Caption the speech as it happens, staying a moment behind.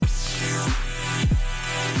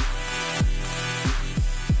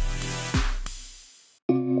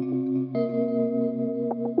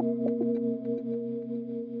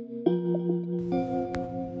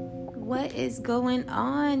going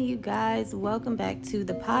on, you guys? Welcome back to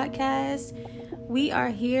the podcast. We are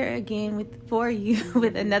here again for you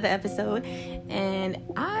with another episode, and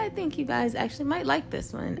I think you guys actually might like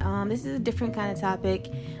this one. This is a different kind of topic.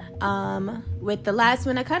 With the last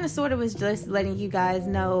one, I kind of sort of was just letting you guys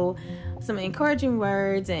know some encouraging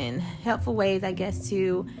words and helpful ways, I guess,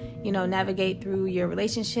 to, navigate through your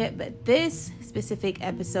relationship. But this specific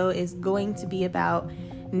episode is going to be about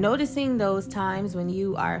noticing those times when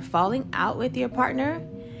you are falling out with your partner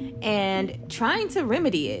and trying to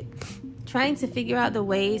remedy it, trying to figure out the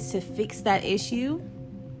ways to fix that issue,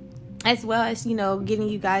 as well as, getting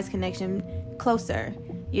you guys connection closer.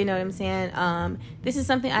 You know what I'm saying? This is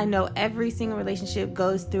something I know every single relationship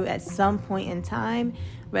goes through at some point in time,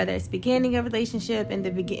 whether it's beginning a relationship, in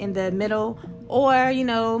the middle, or,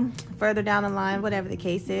 further down the line, whatever the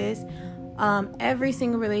case is. Every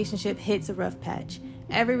single relationship hits a rough patch.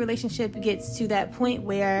 Every relationship gets to that point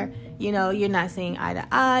where, you're not seeing eye to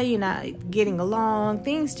eye, you're not getting along,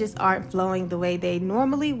 things just aren't flowing the way they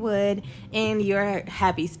normally would in your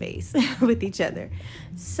happy space with each other.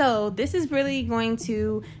 So this is really going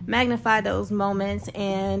to magnify those moments,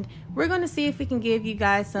 and we're going to see if we can give you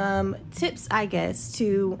guys some tips, I guess,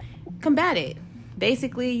 to combat it.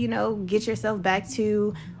 Basically, get yourself back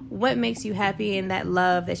to what makes you happy and that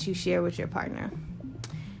love that you share with your partner.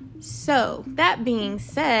 So, that being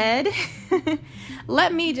said,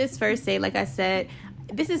 let me just first say, like I said,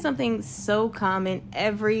 this is something so common.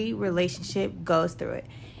 Every relationship goes through it.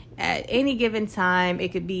 At any given time,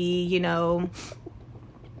 it could be,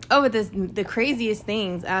 over the craziest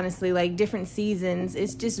things, honestly, like different seasons.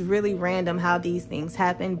 It's just really random how these things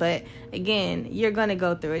happen. But again, you're going to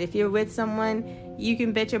go through it. If you're with someone, you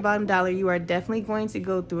can bet your bottom dollar you are definitely going to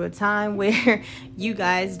go through a time where you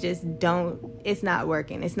guys just it's not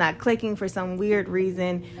working. It's not clicking for some weird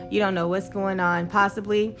reason. You don't know what's going on,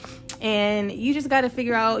 possibly. And you just got to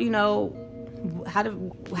figure out, how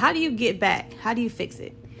do you get back? How do you fix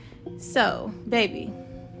it? So, baby,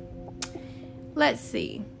 let's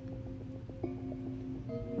see.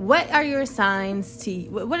 What are the signs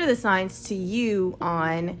to you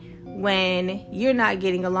on when you're not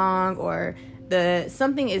getting along, or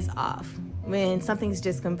something is off, when something's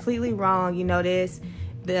just completely wrong? You notice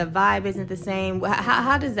the vibe isn't the same.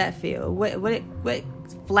 How does that feel? What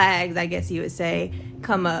flags, I guess you would say,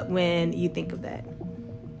 come up when you think of that?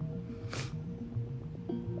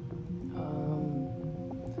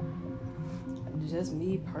 Just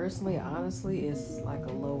me personally, honestly, it's like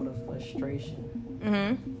a load of frustration.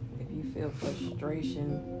 Mm-hmm. If you feel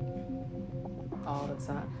frustration all the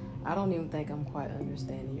time, I don't even think I'm quite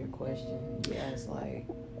understanding your question. Yeah, it's like...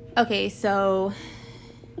 Okay, so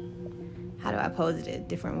how do I pose it a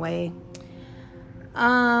different way?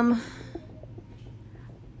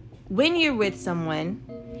 When you're with someone,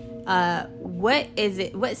 what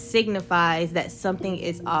signifies that something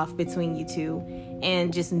is off between you two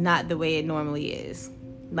and just not the way it normally is?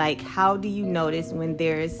 Like, how do you notice when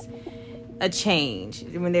there's a change,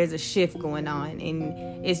 when there's a shift going on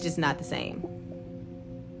and it's just not the same?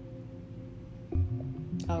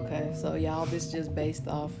 Okay, so y'all, this is just based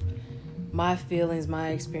off my feelings, my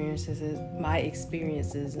experiences,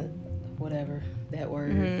 whatever that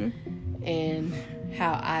word, mm-hmm. and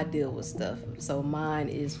how I deal with stuff. So mine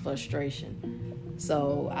is frustration.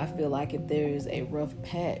 So I feel like if there's a rough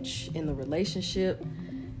patch in the relationship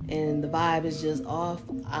and the vibe is just off,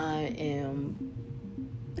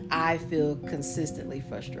 I feel consistently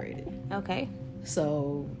frustrated. Okay.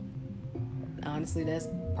 So honestly, that's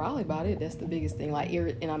probably about it. That's the biggest thing.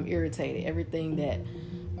 And I'm irritated. Everything that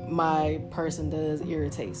my person does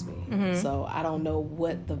irritates me. Mm-hmm. So I don't know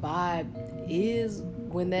what the vibe is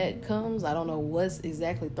when that comes. I don't know what's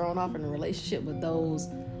exactly thrown off in a relationship, but those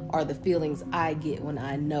are the feelings I get when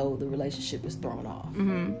I know the relationship is thrown off.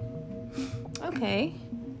 Mm-hmm. Okay,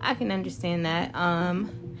 I can understand that. I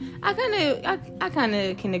kind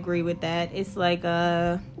of can agree with that. It's like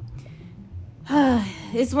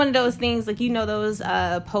it's one of those things, like, those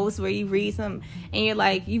posts where you read some and you're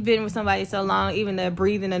like, you've been with somebody so long, even their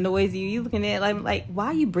breathing annoys you. You looking at it like, why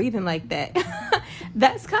are you breathing like that?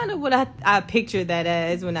 That's kind of what I picture that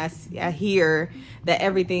as when I hear that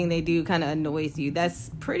everything they do kind of annoys you.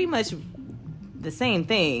 That's pretty much the same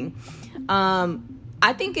thing.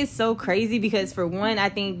 I think it's so crazy because, for one, I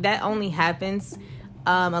think that only happens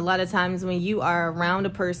a lot of times when you are around a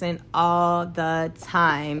person all the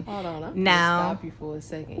time. Hold on, I'm now, gonna stop you for a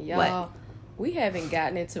second, y'all. What? We haven't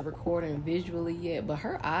gotten into recording visually yet, but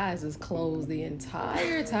her eyes is closed the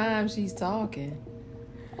entire time she's talking.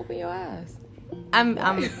 Open your eyes. I'm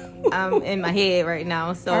in my head right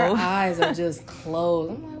now, so her eyes are just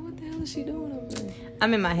closed. I'm like, what the hell is she doing up there?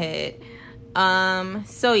 I'm in my head.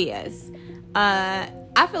 So yes,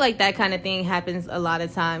 I feel like that kind of thing happens a lot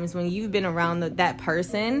of times when you've been around that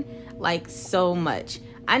person like so much.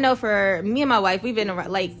 I know for me and my wife, we've been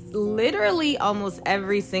around like literally almost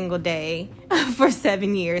every single day for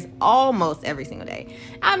 7 years, almost every single day.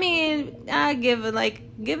 I mean, I give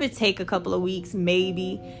it take a couple of weeks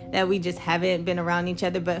maybe that we just haven't been around each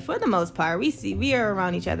other, but for the most part, we are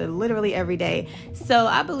around each other literally every day. So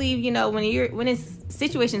I believe, when it's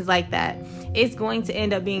situations like that, it's going to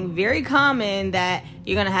end up being very common that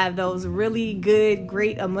you're going to have those really good,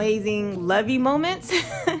 great, amazing, lovey moments.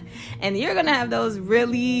 And you're going to have those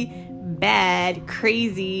really bad,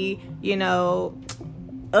 crazy,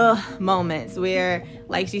 moments where,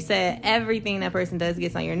 like she said, everything that person does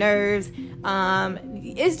gets on your nerves.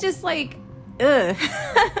 It's just like, ugh.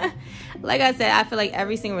 Like I said, I feel like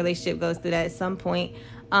every single relationship goes through that at some point.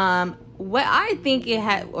 What I think it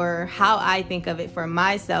had, or how I think of it for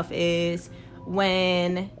myself, is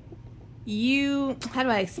when how do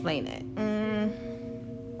I explain it?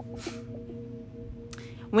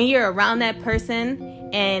 When you're around that person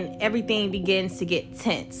and everything begins to get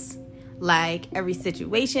tense. Like every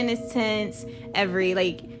situation is tense.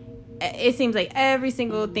 It seems like every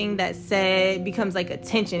single thing that's said becomes like a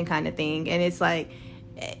tension kind of thing. And it's like,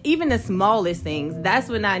 even the smallest things, that's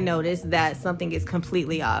when I notice that something is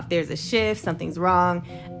completely off. There's a shift, something's wrong.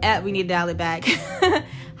 We need to dial it back.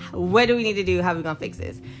 What do we need to do? How are we going to fix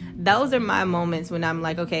this? Those are my moments when I'm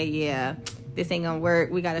like, okay, yeah, this ain't going to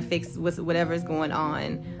work. We got to fix whatever's going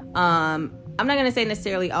on. I'm not going to say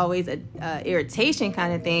necessarily always a irritation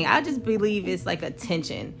kind of thing. I just believe it's like a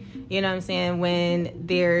tension. You know what I'm saying? When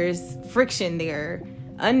there's friction there,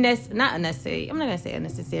 not unnecessary. I'm not going to say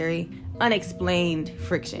unnecessary, unexplained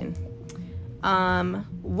friction.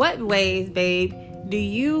 What ways, babe, do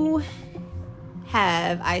you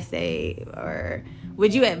have, or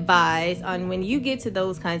would you advise on when you get to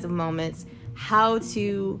those kinds of moments, how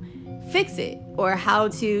to fix it, or how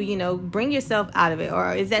to, bring yourself out of it?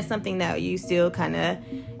 Or is that something that you still kind of,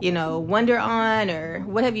 wonder on, or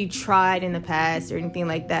what have you tried in the past or anything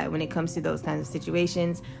like that when it comes to those kinds of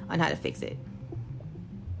situations on how to fix it?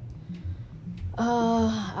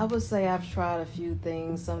 I would say I've tried a few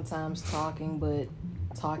things, sometimes talking, but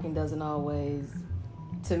talking doesn't always,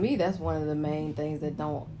 to me, that's one of the main things that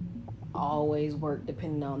don't always work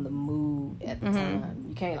depending on the mood at the time.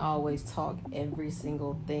 You can't always talk every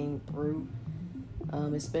single thing through,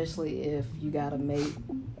 especially if you got a mate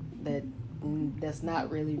that's not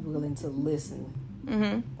really willing to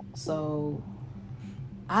listen. So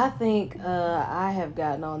I think I have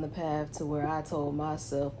gotten on the path to where I told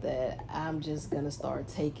myself that I'm just gonna start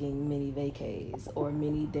taking mini vacays or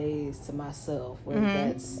mini days to myself, whether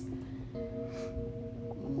that's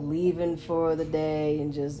leaving for the day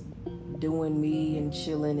and just doing me and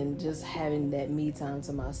chilling and just having that me time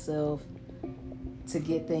to myself to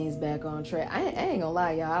get things back on track. I ain't gonna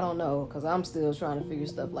lie, y'all, I don't know, because I'm still trying to figure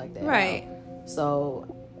stuff like that out.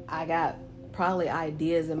 So I got probably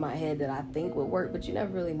ideas in my head that I think would work, but you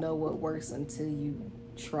never really know what works until you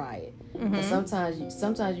try it. And sometimes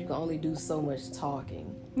you can only do so much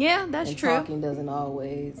talking. Yeah, that's true. Talking doesn't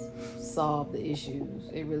always solve the issues.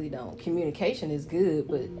 It really don't. Communication is good,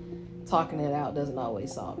 but talking it out doesn't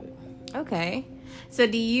always solve it. Okay. So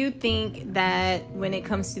do you think that when it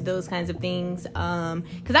comes to those kinds of things,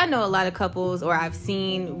 because I know a lot of couples, or I've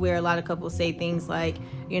seen where a lot of couples say things like,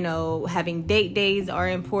 having date days are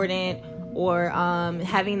important, or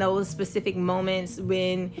having those specific moments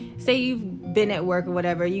when, say you've been at work or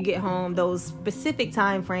whatever, you get home, those specific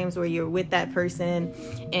time frames where you're with that person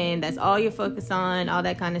and that's all you're focused on, all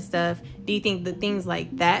that kind of stuff. Do you think that things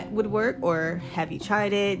like that would work, or have you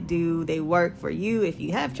tried it? Do they work for you if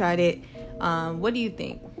you have tried it? What do you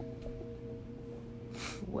think?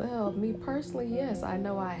 Well, me personally, yes, I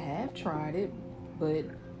know I have tried it, but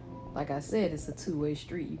like I said, it's a two-way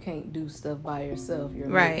street. You can't do stuff by yourself. Your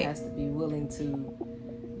mate has to be willing to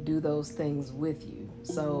do those things with you.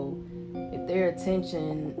 So if their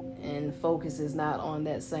attention and focus is not on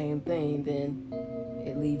that same thing, then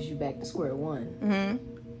it leaves you back to square one.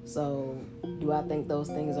 So do I think those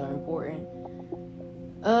things are important?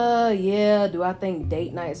 Yeah. Do I think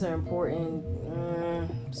date nights are important?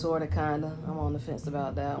 Sort of, kind of. I'm on the fence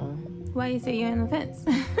about that one. Why you say you're on the fence?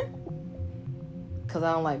 Because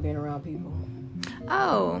I don't like being around people.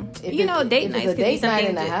 Oh, date nights could be something. Night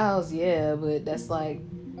in the house, yeah, but that's like,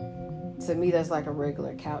 to me, that's like a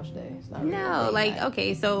regular couch day. It's not really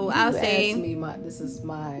okay, so I'll say me this is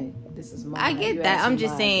my. I get that. I'm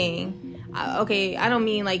just saying. Okay, I don't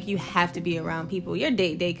mean like you have to be around people. Your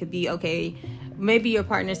date day could be okay. maybe your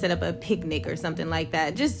partner set up a picnic or something like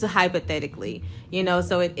that, just hypothetically,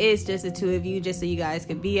 so it is just the two of you, just so you guys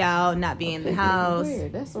could be out, not be in the house.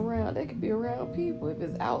 Weird. That could be around people. If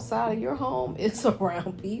it's outside of your home, it's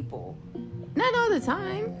around people. Not all the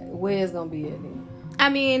time. Where it's gonna be at then? I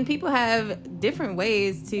mean, people have different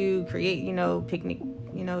ways to create, picnic,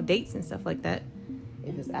 dates and stuff like that.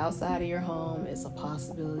 If it's outside of your home, it's a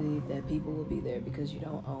possibility that people will be there because you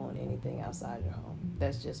don't own anything outside your home.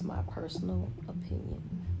 That's just my personal opinion.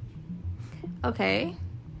 Okay.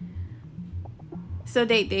 So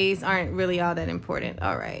date days aren't really all that important.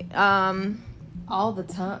 All right. All the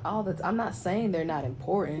time. I'm not saying they're not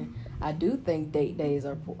important. I do think date days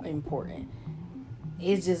are important.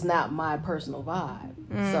 It's just not my personal vibe.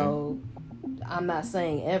 So I'm not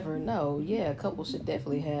saying ever. No, yeah, a couple should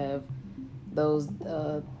definitely have those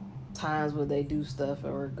times where they do stuff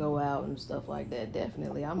or go out and stuff like that.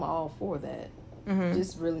 Definitely, I'm all for that.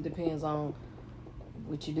 Just really depends on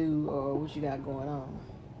what you do or what you got going on.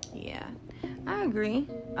 Yeah, I agree.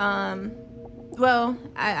 Well,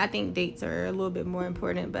 I think dates are a little bit more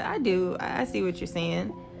important, but I see what you're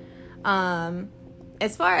saying.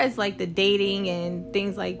 As far as like the dating and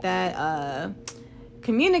things like that,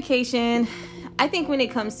 communication, I think when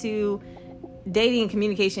it comes to dating and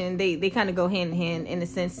communication, they kind of go hand in hand in a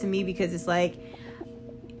sense to me, because it's like,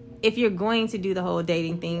 if you're going to do the whole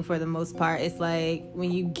dating thing, for the most part, it's like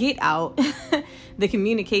when you get out, the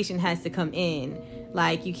communication has to come in.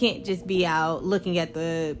 Like, you can't just be out looking at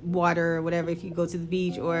the water or whatever if you go to the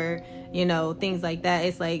beach or, things like that.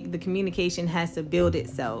 It's like the communication has to build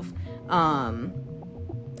itself.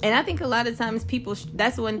 And I think a lot of times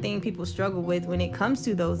that's one thing people struggle with when it comes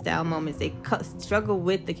to those down moments. They struggle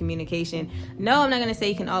with the communication. No, I'm not going to say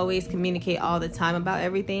you can always communicate all the time about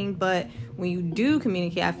everything, but when you do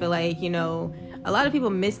communicate, I feel like, a lot of people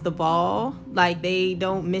miss the ball. Like, they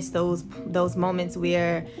don't miss those moments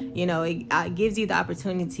where, it gives you the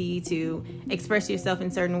opportunity to express yourself in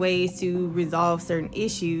certain ways, to resolve certain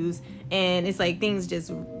issues. And it's like things just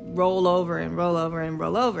roll over and roll over and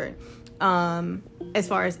roll over. As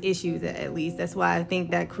far as issues, at least. That's why I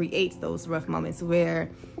think that creates those rough moments where,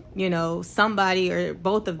 somebody or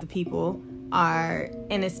both of the people are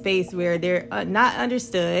in a space where they're not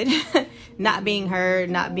understood, not being heard,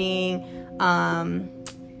 not being,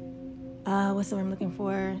 what's the word I'm looking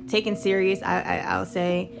for? Taken serious, I'll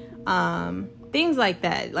say. Things like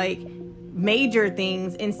that, like major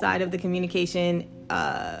things inside of the communication,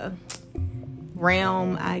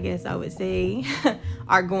 realm, I guess I would say,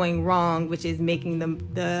 are going wrong, which is making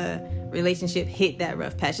the relationship hit that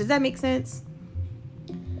rough patch. Does that make sense?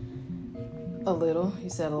 A little. You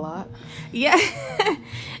said a lot. Yeah.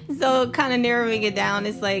 So kind of narrowing it down,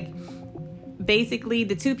 it's like basically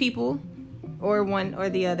the two people, or one or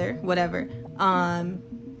the other, whatever,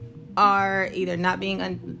 are either not being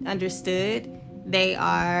understood, they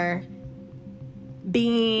are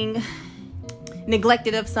being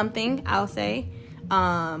neglected of something, I'll say,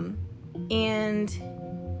 and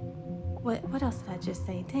what else did I just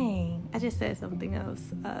say? Dang, I just said something else.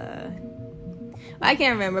 I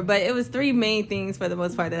can't remember, but it was three main things for the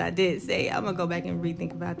most part that I did say. I'm gonna go back and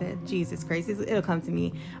rethink about that. Jesus Christ, it'll come to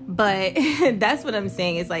me. But that's what I'm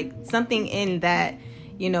saying. It's like something in that,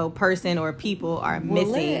 person or people are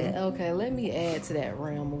missing. Let me add to that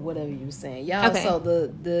realm of whatever you were saying, y'all. Okay.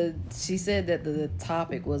 So she said that the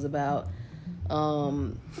topic was about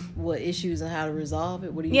what issues and how to resolve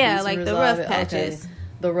it. What do you do to like the rough patches? Okay.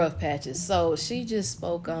 The rough patches. So she just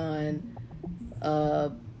spoke on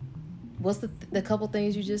what's the couple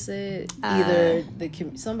things you just said? Either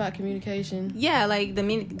something about communication. Yeah, like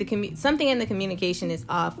something in the communication is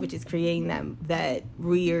off, which is creating that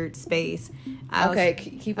weird space.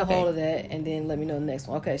 Keep a hold of that, and then let me know the next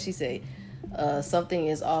one. Okay, she said something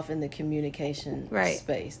is off in the communication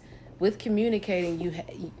space. With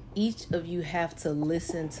communicating, each of you have to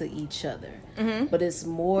listen to each other, but it's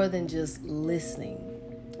more than just listening.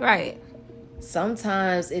 Right.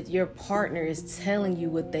 Sometimes if your partner is telling you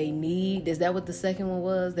what they need, is that what the second one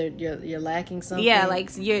was? You're lacking something? Yeah,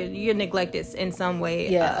 like you're neglected in some way.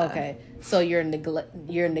 Yeah, okay. So you're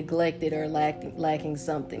neglected or lacking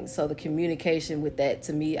something. So the communication with that,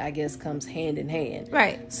 to me, I guess, comes hand in hand.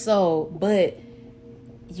 Right. So, but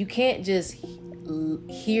you can't just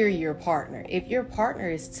hear your partner. If your partner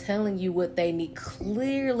is telling you what they need,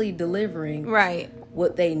 clearly delivering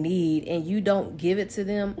what they need, and you don't give it to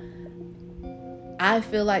them, I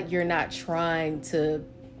feel like you're not trying to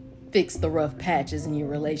fix the rough patches in your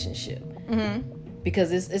relationship.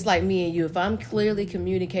 Because it's like me and you. If I'm clearly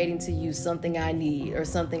communicating to you something I need or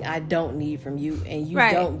something I don't need from you, and you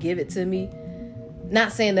don't give it to me,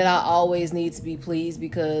 not saying that I always need to be pleased,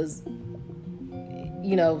 because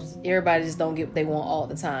everybody just don't get what they want all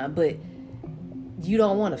the time, but you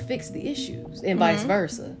don't want to fix the issues and vice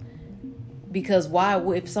versa. Because why,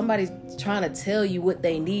 if somebody's trying to tell you what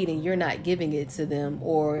they need and you're not giving it to them,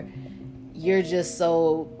 or you're just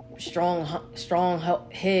so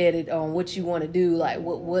strong-headed on what you want to do, like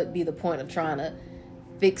what would be the point of trying to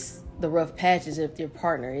fix the rough patches if your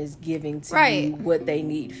partner is giving to you what they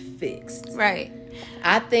need fixed? Right.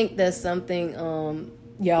 I think that's something,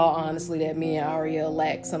 y'all, honestly, that me and Ariel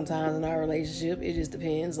lack sometimes in our relationship. It just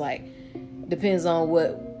depends. Depends on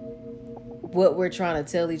what we're trying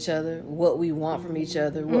to tell each other, what we want from each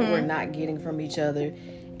other, what we're not getting from each other.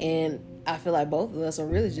 And I feel like both of us are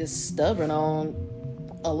really just stubborn on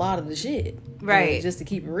a lot of the shit. Right. Just to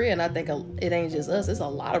keep it real. And I think it ain't just us. It's a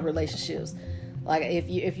lot of relationships. Like,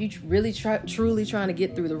 if you really truly trying to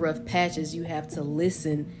get through the rough patches, you have to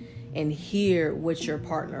listen and hear what your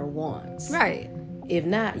partner wants. Right. If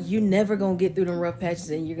not, you're never going to get through them rough patches,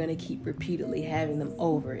 and you're going to keep repeatedly having them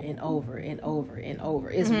over and over and over and over.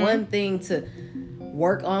 It's one thing to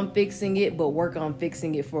work on fixing it, but work on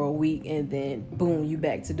fixing it for a week, and then boom, you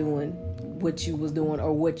back to doing what you was doing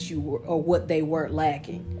or what they weren't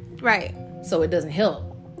lacking. Right. So it doesn't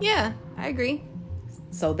help. Yeah, I agree.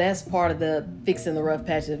 So that's part of the fixing the rough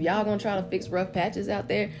patches. If y'all going to try to fix rough patches out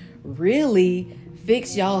there, really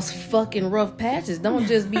fix y'all's fucking rough patches. Don't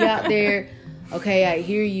just be out there, okay, I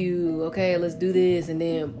hear you, okay, let's do this, and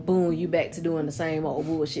then boom, you back to doing the same old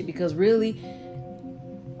bullshit. Because really,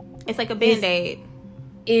 it's like a Band-Aid.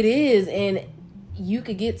 It is. And you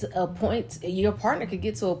could get to a point, your partner could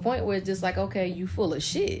get to a point where it's just like, okay, you full of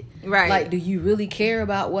shit. Right. Like, do you really care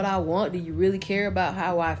about what I want? Do you really care about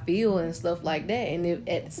how I feel and stuff like that? And if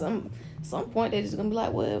at some point they're just gonna be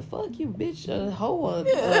like, well, fuck you, bitch, hoe,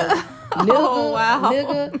 nigga,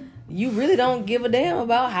 nigga, you really don't give a damn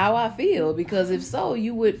about how I feel. Because if so,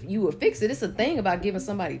 you would fix it. It's a thing about giving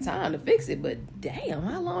somebody time to fix it, but damn,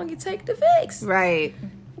 how long it take to fix? Right.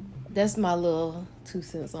 That's my little 2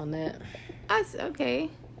 cents on that. Okay,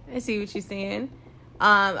 I see what you're saying.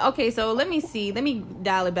 Okay, so let me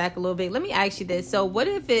dial it back a little bit. Let me ask you this. So what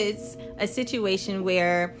if it's a situation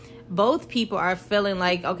where both people are feeling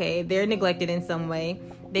like, okay, they're neglected in some way.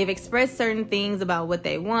 They've expressed certain things about what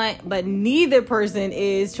they want, but neither person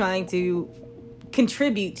is trying to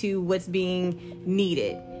contribute to what's being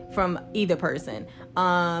needed from either person.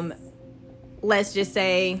 Let's just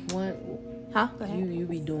say... Huh? Go ahead. You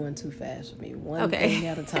be doing too fast for me. One thing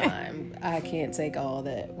at a time. I can't take all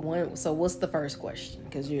that. So what's the first question?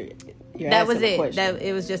 Because you're that was it.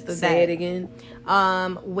 It was just Say it again.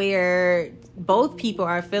 Where both people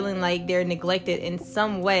are feeling like they're neglected in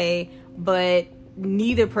some way, but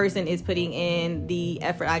neither person is putting in the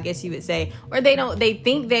effort, I guess you would say, or they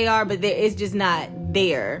think they are, but it's just not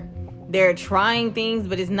there. They're trying things,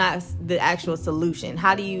 but it's not the actual solution.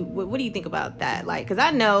 What do you think about that? Like, because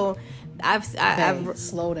I know I've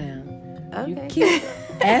slow down. Okay. You keep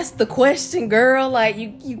ask the question, girl. Like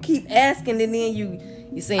you keep asking, and then you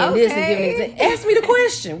saying this and giving an example. Ask me the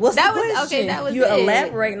question. What's the question? Okay, that was You're it.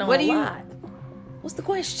 Elaborating on a lot. What's the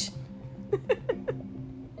question?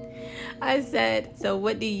 I said, so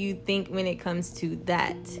what do you think when it comes to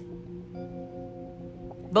that?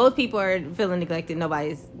 Both people are feeling neglected.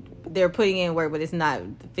 They're putting in work, but it's not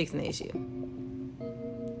fixing the issue.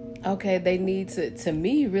 Okay, they need to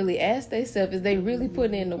me, really ask themselves, is they really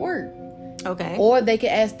putting in the work? Okay. Or they can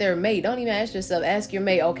ask their mate. Don't even ask yourself. Ask your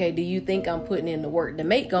mate, okay, do you think I'm putting in the work? The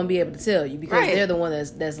mate gonna be able to tell you, because they're the one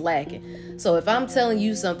that's lacking. So if I'm telling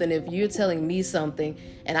you something, if you're telling me something,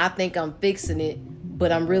 and I think I'm fixing it,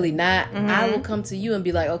 but I'm really not, I will come to you and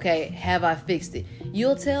be like, okay, have I fixed it?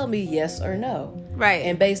 You'll tell me yes or no. Right.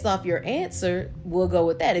 And based off your answer, we'll go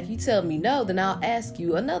with that. If you tell me no, then I'll ask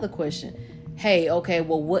you another question. Hey, okay,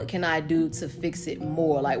 well, what can I do to fix it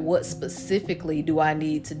more? Like, what specifically do I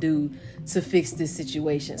need to do to fix this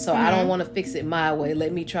situation? So I don't want to fix it my way.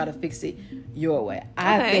 Let me try to fix it your way.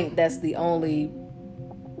 I think that's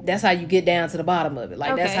how you get down to the bottom of it.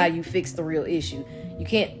 Like, that's how you fix the real issue. You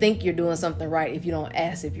can't think you're doing something right if you don't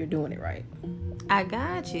ask if you're doing it right. I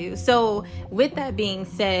got you. So with that being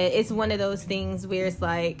said, it's one of those things where it's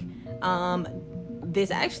like, this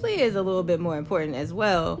actually is a little bit more important as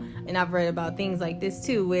well. And I've read about things like this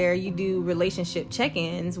too, where you do relationship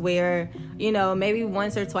check-ins where, maybe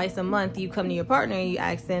once or twice a month you come to your partner and you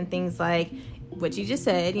ask them things like what you just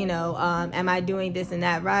said, am I doing this and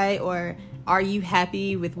that right? Or are you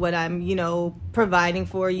happy with what I'm, providing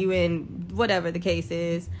for you, and whatever the case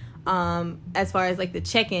is. As far as like the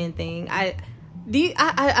check-in thing, I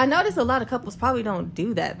notice a lot of couples probably don't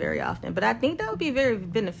do that very often, but I think that would be very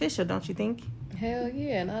beneficial, don't you think? Hell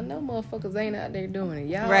yeah, and I know motherfuckers ain't out there doing it.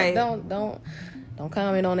 Y'all right. don't Don't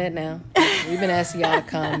comment on that now. We've been asking y'all to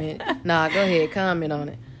comment. Nah, go ahead, comment on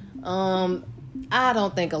it. I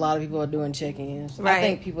don't think a lot of people are doing check-ins. Right. I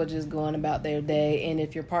think people are just going about their day, and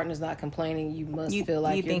if your partner's not complaining, you must feel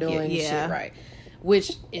like you're doing shit right,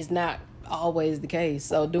 which is not always the case.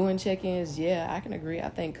 So doing check-ins, I can agree. I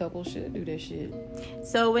think couples should do that shit.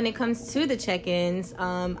 So when it comes to the check-ins,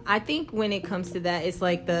 I think when it comes to that, it's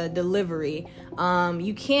like the delivery.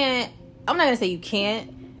 You can't. I'm not gonna say you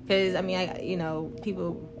can't, because I mean,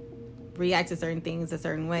 people react to certain things a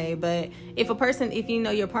certain way, but if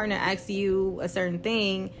your partner asks you a certain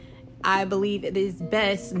thing, I believe it is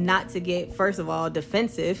best not to get, first of all,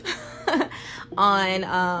 defensive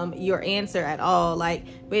on your answer at all. Like,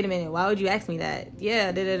 wait a minute, why would you ask me that?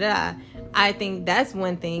 Yeah, da da da. I think that's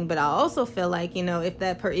one thing, but I also feel like,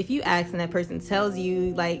 if you ask and that person tells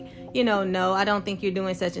you, like, no, I don't think you're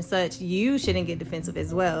doing such and such, you shouldn't get defensive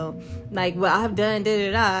as well. Like, well, I've done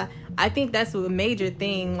da da da. I think that's a major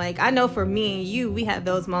thing. Like, I know for me and you, we have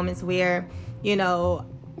those moments where,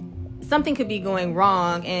 something could be going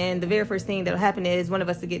wrong, and the very first thing that'll happen is one of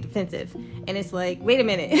us to get defensive. And it's like, wait a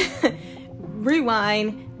minute,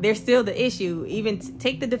 rewind, there's still the issue. Even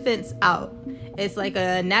take the defense out. It's like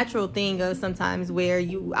a natural thing of sometimes where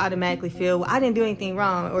you automatically feel, well, I didn't do anything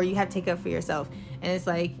wrong, or you have to take up for yourself. And it's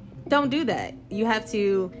like, don't do that. You have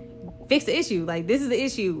to fix the issue. Like, this is the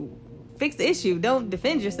issue. Fix the issue. Don't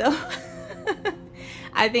defend yourself.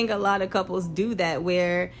 I think a lot of couples do that,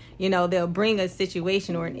 where, they'll bring a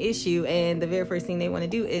situation or an issue, and the very first thing they want to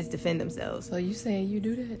do is defend themselves. So you saying you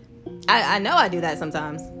do that? I know I do that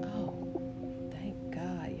sometimes. Oh, thank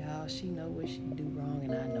God, y'all. She know what she do wrong,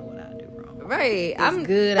 and I know what I do wrong. Right. It's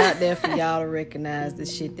good out there for y'all to recognize the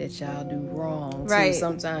shit that y'all do wrong. Right. So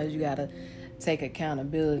sometimes you gotta take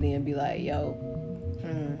accountability and be like, yo,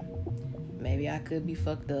 maybe I could be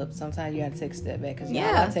fucked up. Sometimes you gotta take a step back, because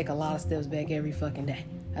I take a lot of steps back every fucking day.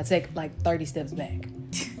 I take like 30 steps back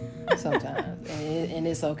sometimes, and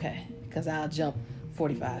it's okay, because I'll jump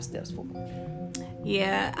 45 steps forward.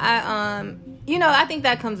 Yeah, I think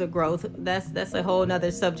that comes with growth. That's a whole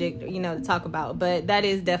nother subject, to talk about. But that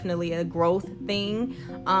is definitely a growth thing.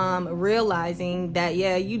 Realizing that,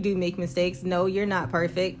 you do make mistakes. No, you're not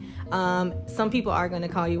perfect. Some people are going to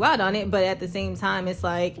call you out on it, but at the same time, it's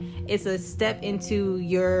like, it's a step into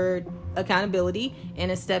your accountability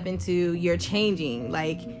and a step into your changing,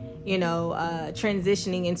 like,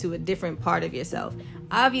 transitioning into a different part of yourself.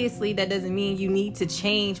 Obviously, that doesn't mean you need to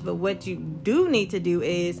change, but what you do need to do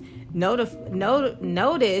is notice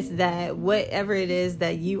that whatever it is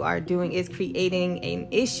that you are doing is creating an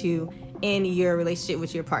issue in your relationship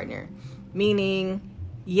with your partner. Meaning,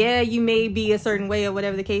 you may be a certain way or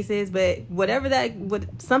whatever the case is, but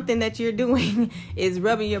something that you're doing is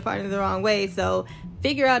rubbing your partner the wrong way. So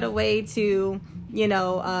figure out a way to,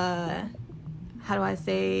 how do I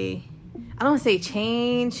say, I don't want to say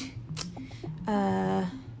change.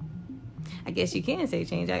 I guess you can say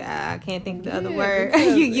change. I can't think of the other word.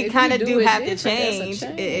 you kind of do have to change.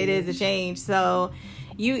 It is a change. So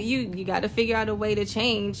you got to figure out a way to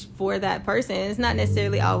change for that person. It's not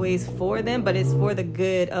necessarily always for them, but it's for the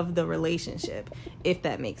good of the relationship, if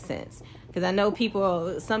that makes sense. Because I know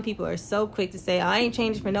some people are so quick to say, I ain't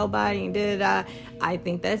changing for nobody, and da-da-da. I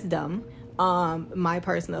think that's dumb. My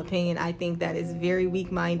personal opinion, I think that is very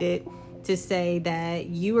weak-minded to say that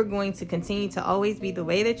you are going to continue to always be the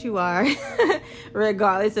way that you are,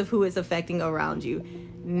 regardless of who is affecting around you.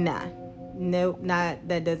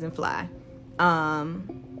 That doesn't fly.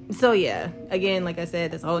 So again, like I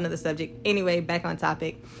said, that's a whole nother subject. Anyway, back on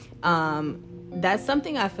topic. That's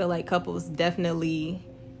something I feel like couples definitely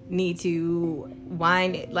need to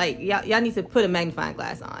y'all need to put a magnifying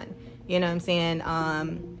glass on. You know what I'm saying?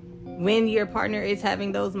 When your partner is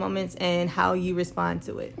having those moments and how you respond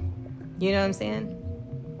to it. You know what I'm saying?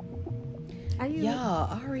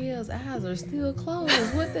 Y'all, Ariel's eyes are still closed.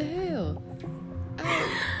 What the hell?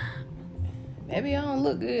 Maybe I don't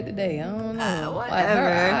look good today. I don't know. Whatever. Like,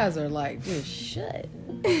 her eyes are like just shut.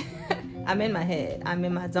 I'm in my head. I'm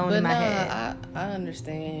in my zone in my head. I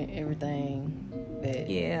understand everything that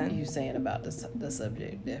you're saying about the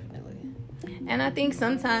subject, definitely. And I think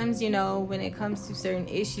sometimes, when it comes to certain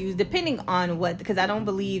issues, depending on because I don't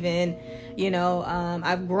believe in,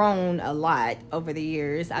 I've grown a lot over the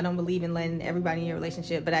years. I don't believe in letting everybody in your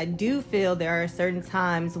relationship, but I do feel there are certain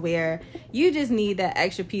times where you just need that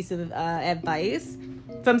extra piece of advice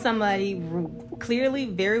from somebody clearly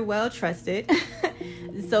very well trusted.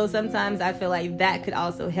 So sometimes I feel like that could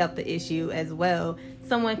also help the issue as well.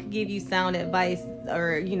 someone could give you sound advice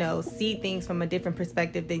or, you know, see things from a different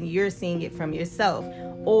perspective than you're seeing it from yourself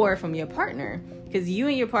or from your partner. Because you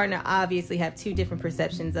and your partner obviously have two different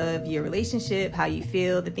perceptions of your relationship, how you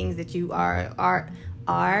feel, the things that you are or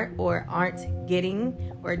aren't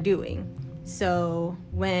getting or doing. So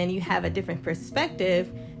when you have a different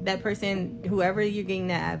perspective, that person, whoever you're getting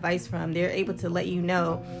that advice from, they're able to let you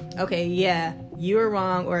know, okay, yeah, you were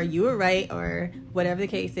wrong or you were right or whatever the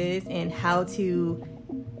case is, and how to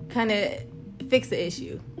kind of fix the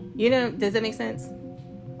issue. You know, does that make sense?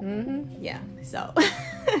 Mm-hmm. Yeah. So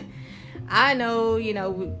I know, you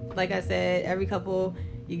know, like I said, every couple,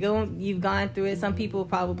 you've gone through it. Some people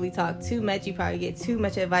probably talk too much. You probably get too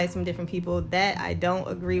much advice from different people that I don't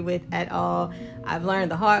agree with at all. I've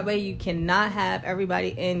learned the hard way. You cannot have everybody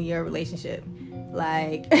in your relationship.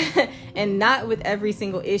 Like, and not with every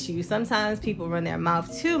single issue. Sometimes people run their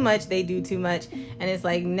mouth too much. They do too much. And it's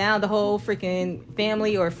like now the whole freaking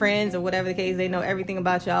family or friends or whatever the case, they know everything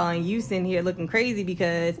about y'all. And you sitting here looking crazy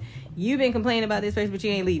because you've been complaining about this person, but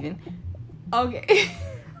you ain't leaving. Okay.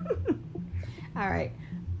 All right.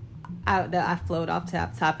 I flowed off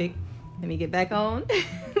topic. Let me get back on.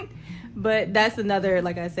 But that's another,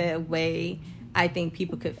 like I said, way I think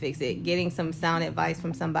people could fix it. Getting some sound advice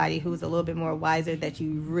from somebody who's a little bit more wiser that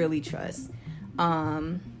you really trust.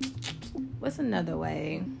 What's another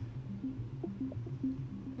way?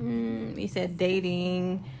 He said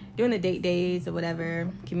dating, doing the date days or whatever.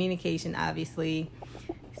 Communication, obviously.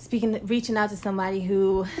 Reaching out to somebody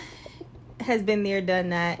who has been there, done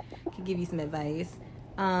that, can give you some advice.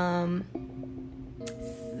 I'm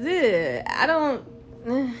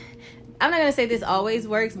not gonna say this always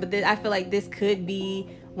works, but I feel like this could be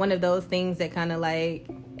one of those things that kind of like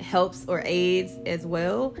helps or aids as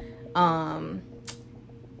well.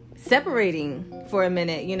 Separating for a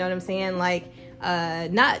minute, you know what I'm saying? Like,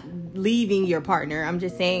 not leaving your partner. I'm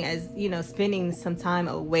just saying, as you know, spending some time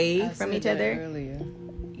away from each other. Earlier.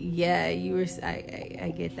 Yeah, you were.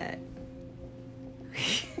 I get that.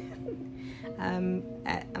 I'm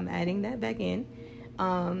adding that back in.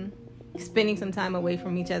 Spending some time away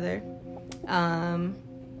from each other.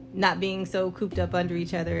 Not being so cooped up under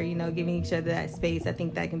each other, you know, giving each other that space. I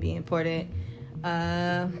think that can be important.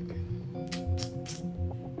 I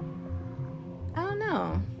don't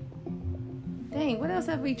know. Dang, what else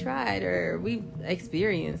have we tried or we've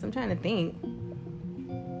experienced? I'm trying to think.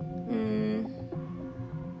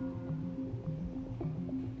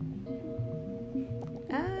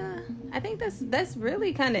 I think that's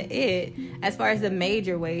really kind of it as far as the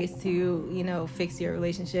major ways to, you know, fix your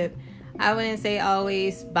relationship. I wouldn't say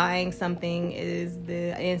always buying something is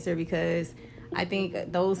the answer, because I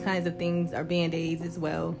think those kinds of things are band-aids as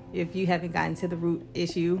well if you haven't gotten to the root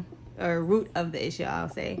of the issue, I'll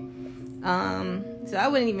say. So I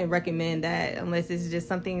wouldn't even recommend that unless it's just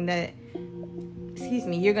something that,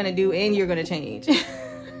 you're going to do and you're going to change.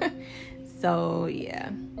 So,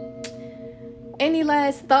 yeah. Any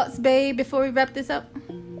last thoughts, babe, before we wrap this up?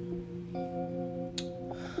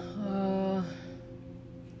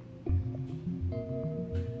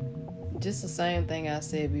 Just the same thing I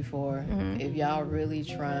said before. Mm-hmm. If y'all really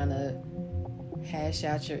trying to hash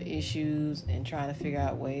out your issues and trying to figure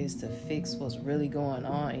out ways to fix what's really going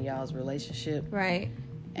on in y'all's relationship, right?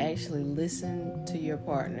 Actually listen to your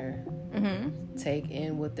partner, take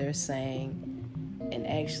in what they're saying, and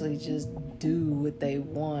actually just do what they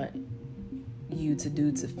want you to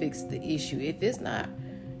do to fix the issue. If it's not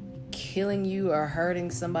killing you or hurting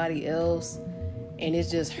somebody else, and it's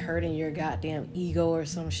just hurting your goddamn ego or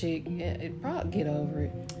some shit, it probably get over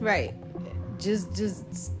it. Right. Just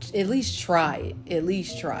at least try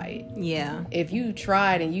it. Yeah. If you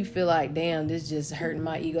tried and you feel like, damn, this just hurting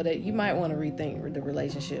my ego, that you might want to rethink the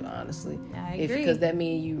relationship, honestly. I agree. Because that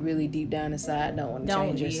means you really deep down inside don't want to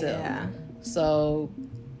change yourself. Yeah. So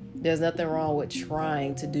there's nothing wrong with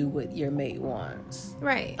trying to do what your mate wants.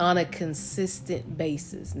 Right. On a consistent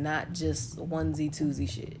basis, not just onesie twosie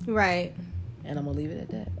shit. Right. And I'm going to leave it at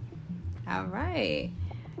that. All right.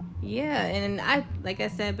 Yeah, and like I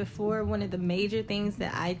said before, one of the major things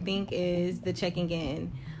that I think is the checking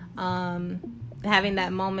in. Having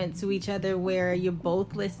that moment to each other where you're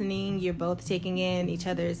both listening, you're both taking in each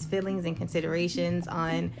other's feelings and considerations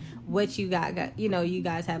on what you you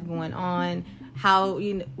guys have going on, how,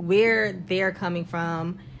 where they're coming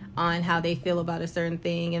from on how they feel about a certain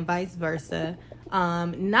thing, and vice versa.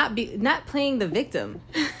 Not playing the victim.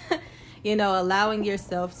 Allowing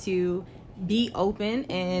yourself to be open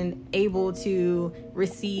and able to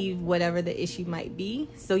receive whatever the issue might be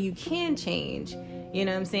so you can change. You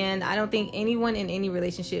know what I'm saying? I don't think anyone in any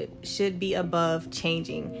relationship should be above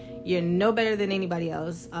changing. You're no better than anybody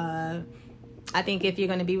else. I think if you're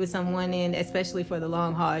going to be with someone, and especially for the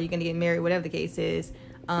long haul, you're going to get married, whatever the case is,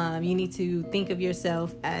 you need to think of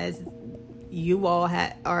yourself as you all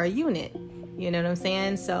are a unit. You know what I'm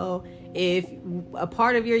saying? So if a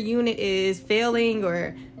part of your unit is failing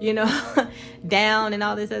or, down and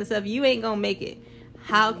all this other stuff, you ain't going to make it.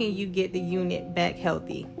 How can you get the unit back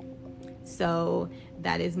healthy? So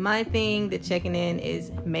that is my thing. The checking in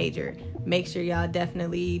is major. Make sure y'all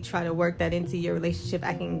definitely try to work that into your relationship.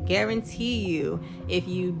 I can guarantee you, if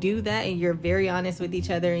you do that and you're very honest with each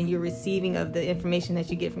other and you're receiving of the information that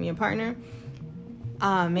you get from your partner,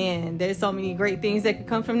 man, there's so many great things that could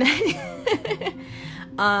come from that.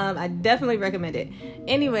 I definitely recommend it.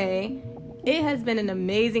 Anyway, it has been an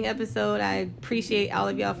amazing episode. I appreciate all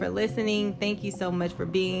of y'all for listening. Thank you so much for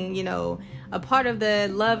being, a part of the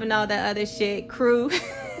love and all that other shit crew.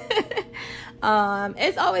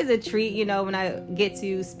 It's always a treat, when I get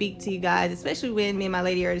to speak to you guys, especially when me and my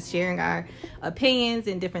lady are sharing our opinions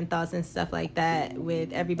and different thoughts and stuff like that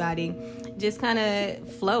with everybody, just kind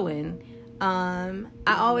of flowing. I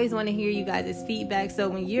always want to hear you guys' feedback. So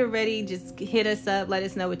when you're ready, just hit us up. Let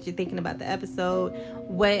us know what you're thinking about the episode,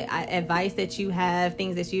 what advice that you have,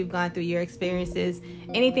 things that you've gone through, your experiences,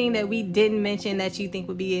 anything that we didn't mention that you think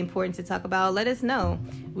would be important to talk about. Let us know.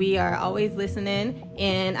 We are always listening,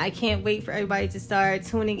 and I can't wait for everybody to start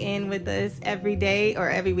tuning in with us every day, or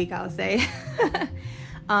every week, I'll say.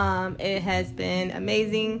 It has been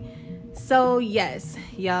amazing. So yes,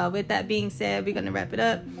 y'all, with that being said, we're going to wrap it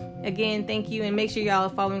up. Again, thank you, and make sure y'all are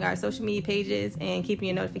following our social media pages and keeping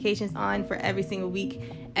your notifications on for every single week,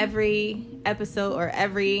 every episode, or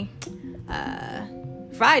every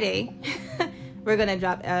Friday. We're going to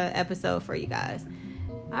drop an episode for you guys.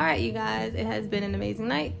 All right, you guys, it has been an amazing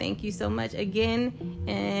night. Thank you so much again,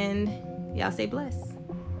 and y'all stay blessed.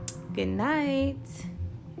 Good night.